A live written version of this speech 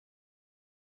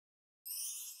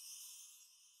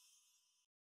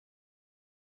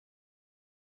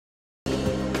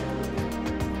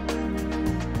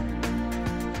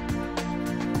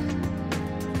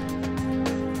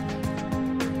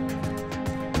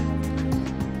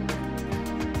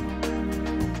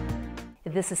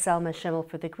This is Selma Schimmel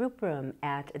for the Group Room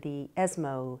at the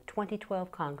ESMO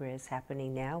 2012 Congress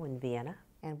happening now in Vienna.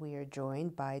 And we are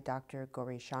joined by Dr.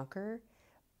 Gouri Shankar,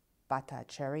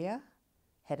 Bhattacharyya,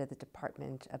 head of the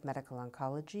Department of Medical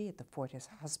Oncology at the Fortis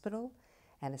Hospital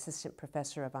and Assistant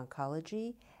Professor of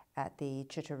Oncology at the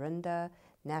Chittoranda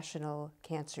National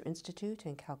Cancer Institute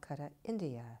in Calcutta,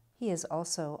 India. He is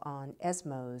also on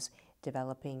ESMO's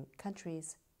Developing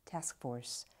Countries Task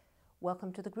Force.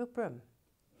 Welcome to the Group Room.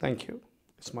 Thank you.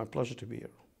 It's my pleasure to be here.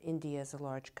 India is a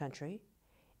large country,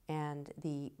 and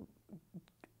the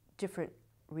different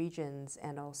regions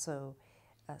and also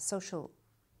social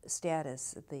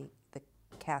status, the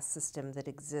caste system that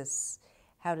exists,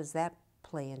 how does that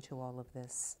play into all of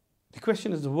this? The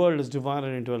question is, the world is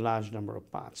divided into a large number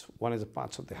of parts. One is the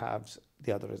parts of the haves,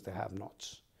 the other is the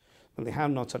have-nots. Well, the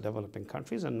have-nots are developing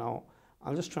countries, and now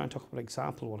I'll just try and talk about an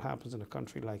example of what happens in a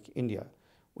country like India,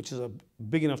 which is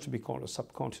big enough to be called a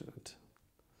subcontinent.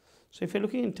 So if you're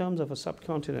looking in terms of a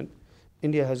subcontinent,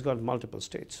 India has got multiple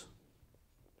states.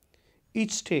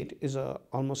 Each state is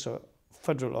almost a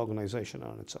federal organization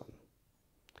on its own.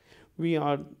 We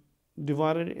are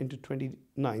divided into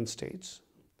 29 states,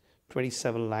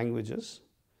 27 languages,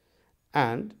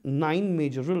 and 9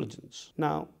 major religions.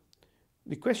 Now,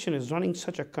 the question is, running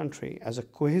such a country as a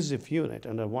cohesive unit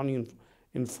under one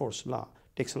enforced law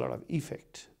takes a lot of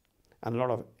effect and a lot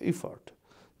of effort.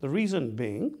 The reason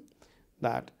being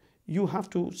that you have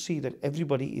to see that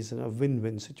everybody is in a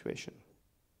win-win situation.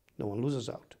 No one loses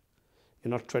out.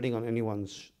 You're not treading on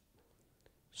anyone's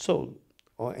soul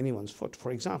or anyone's foot.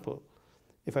 For example,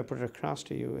 if I put it across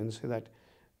to you and say that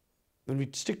when we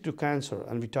stick to cancer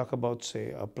and we talk about,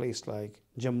 say, a place like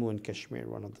Jammu and Kashmir,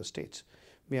 one of the states,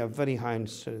 we have very high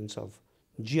incidence of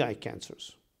GI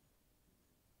cancers.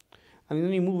 And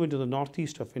then you move into the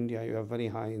northeast of India, you have very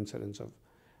high incidence of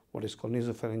what is called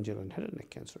nasopharyngeal and head and neck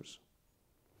cancers.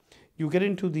 You get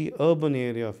into the urban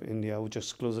area of India, which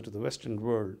is closer to the Western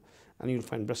world, and you'll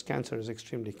find breast cancer is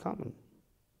extremely common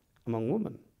among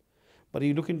women. But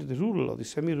you look into the rural or the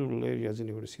semi-rural areas and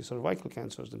you're going to see cervical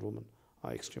cancers in women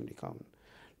are extremely common.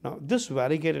 Now, this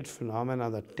variegated phenomena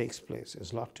that takes place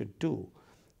has a lot to do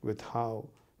with how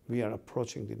we are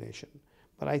approaching the nation.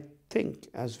 But I think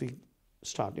as we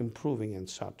start improving and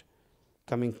start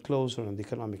coming closer and the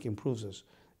economic improves us,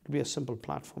 it'll be a simple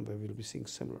platform where we'll be seeing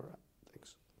similar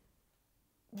things.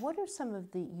 What are some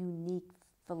of the unique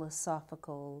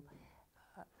philosophical,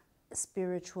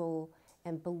 spiritual,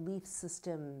 and belief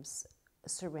systems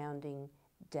surrounding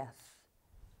death?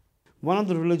 One of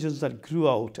the religions that grew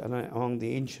out among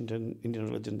the ancient Indian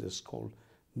religions is called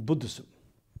Buddhism.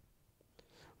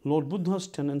 Lord Buddha's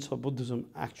tenets of Buddhism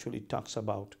actually talks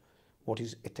about what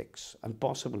is ethics, and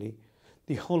possibly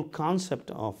the whole concept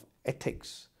of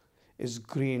ethics is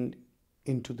grained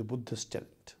into the Buddhist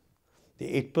tenet.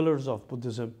 The 8 pillars of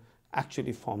Buddhism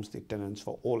actually forms the tenets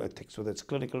for all ethics, whether it's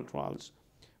clinical trials,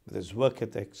 whether it's work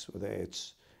ethics, whether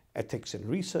it's ethics in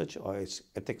research or it's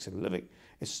ethics in living.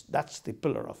 That's the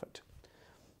pillar of it.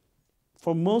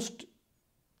 For most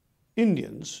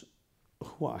Indians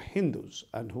who are Hindus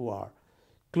and who are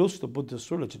close to the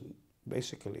Buddhist religion,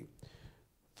 basically,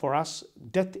 for us,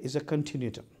 death is a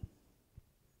continuum.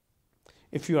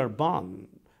 If you are born,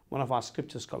 one of our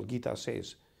scriptures called Gita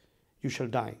says, you shall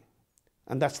die.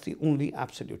 And that's the only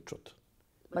absolute truth.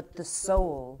 But the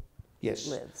soul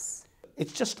lives.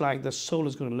 It's just like the soul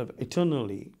is going to live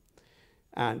eternally,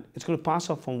 and it's going to pass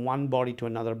off from one body to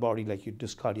another body like you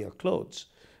discard your clothes.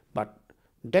 But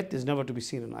death is never to be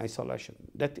seen in isolation.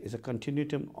 Death is a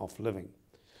continuum of living.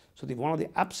 So one of the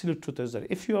absolute truths is that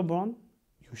if you are born,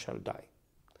 you shall die.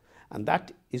 And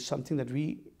that is something that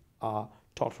we are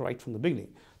taught right from the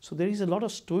beginning. So there is a lot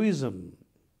of stoicism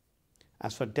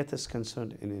as far as death is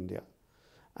concerned in India.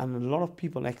 And a lot of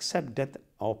people accept death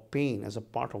or pain as a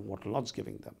part of what Lord's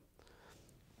giving them.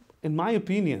 In my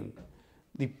opinion,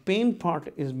 the pain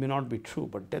part may not be true,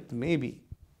 but death may be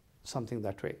something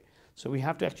that way. So we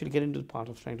have to actually get into the part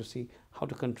of trying to see how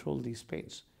to control these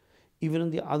pains. Even in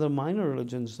the other minor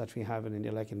religions that we have in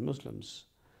India, like in Muslims,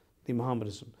 the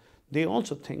Mohammedanism, they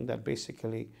also think that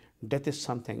basically death is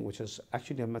something which is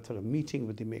actually a method of meeting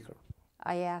with the Maker.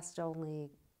 I asked only,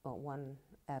 well, one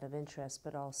out of interest,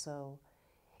 but also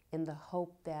in the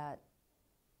hope that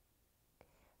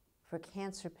for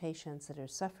cancer patients that are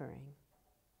suffering,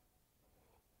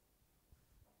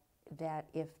 that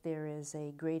if there is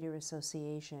a greater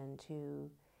association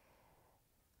to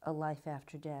a life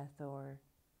after death or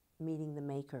meeting the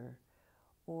Maker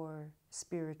or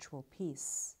spiritual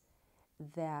peace,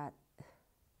 that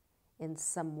in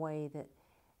some way that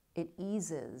it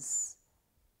eases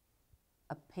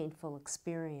a painful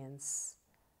experience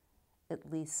at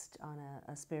least on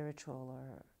a spiritual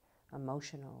or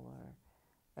emotional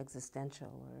or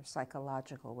existential or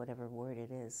psychological, whatever word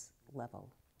it is, level.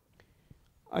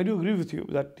 I do agree with you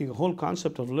that the whole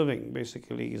concept of living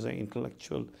basically is an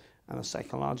intellectual and a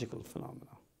psychological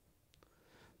phenomenon.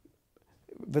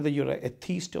 Whether you're a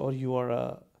theist or you are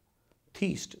a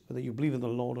theist, whether you believe in the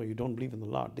Lord or you don't believe in the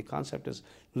Lord, the concept is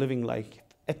living life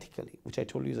ethically, which I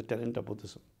told you is a tenet of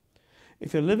Buddhism.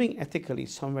 If you're living ethically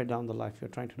somewhere down the life, you're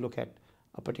trying to look at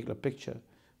a particular picture,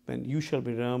 then you shall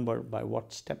be remembered by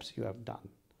what steps you have done,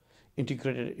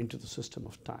 integrated into the system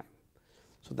of time.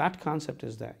 So that concept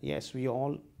is there. Yes, we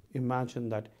all imagine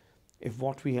that if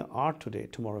what we are today,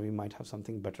 tomorrow we might have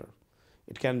something better.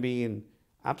 It can be in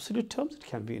absolute terms, it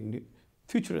can be in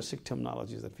futuristic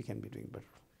terminologies that we can be doing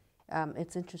better.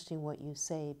 It's interesting what you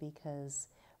say, because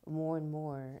more and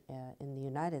more in the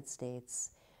United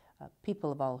States, people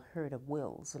have all heard of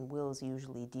wills, and wills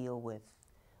usually deal with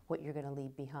what you're going to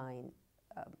leave behind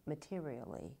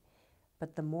materially.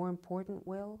 But the more important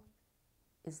will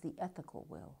is the ethical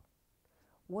will.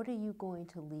 What are you going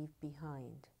to leave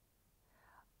behind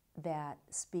that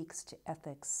speaks to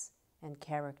ethics and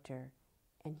character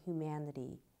and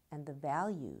humanity and the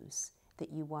values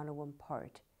that you want to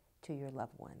impart to your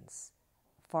loved ones,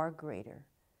 far greater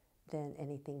than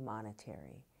anything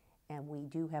monetary? And we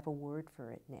do have a word for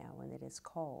it now, and it is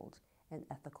called an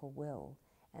ethical will.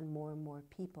 And more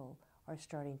people are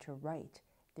starting to write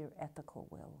their ethical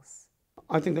wills.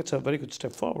 I think that's a very good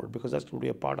step forward, because that's going to be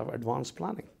a part of advanced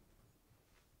planning.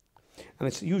 And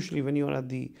it's usually when you're at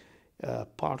the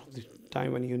part of the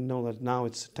time when you know that now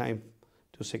it's time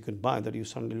to say goodbye, that you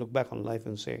suddenly look back on life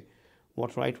and say,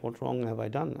 what right, what wrong have I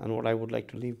done, and what I would like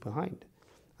to leave behind.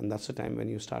 And that's the time when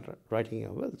you start writing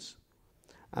your wills.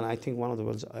 And I think one of the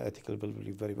wills, ethical will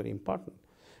be very, very important,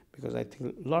 because I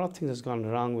think a lot of things that's gone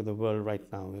wrong with the world right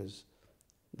now is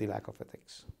the lack of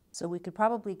ethics. So we could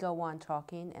probably go on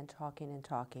talking and talking and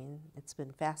talking. It's been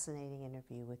a fascinating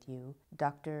interview with you,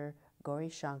 Dr.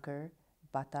 Gouri Shankar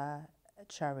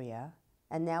Bhattacharya.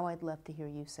 And now I'd love to hear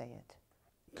you say it.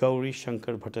 Gouri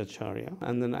Shankar Bhattacharya.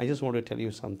 And then I just want to tell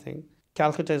you something.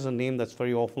 Calcutta is a name that's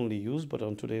very oftenly used, but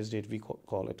on today's date we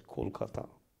call it Kolkata.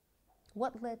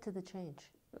 What led to the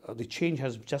change? The change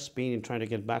has just been in trying to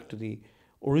get back to the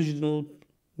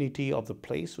originality of the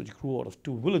place, which grew out of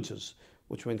two villages,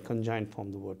 which when conjoined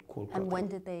formed the word Kolkata. And when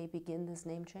did they begin this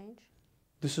name change?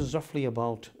 This is roughly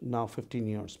about now 15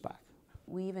 years back.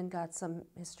 We even got some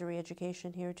history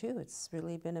education here too. It's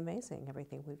really been amazing,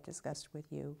 everything we've discussed with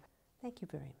you. Thank you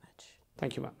very much.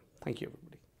 Thank you, ma'am. Thank you,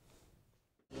 everybody.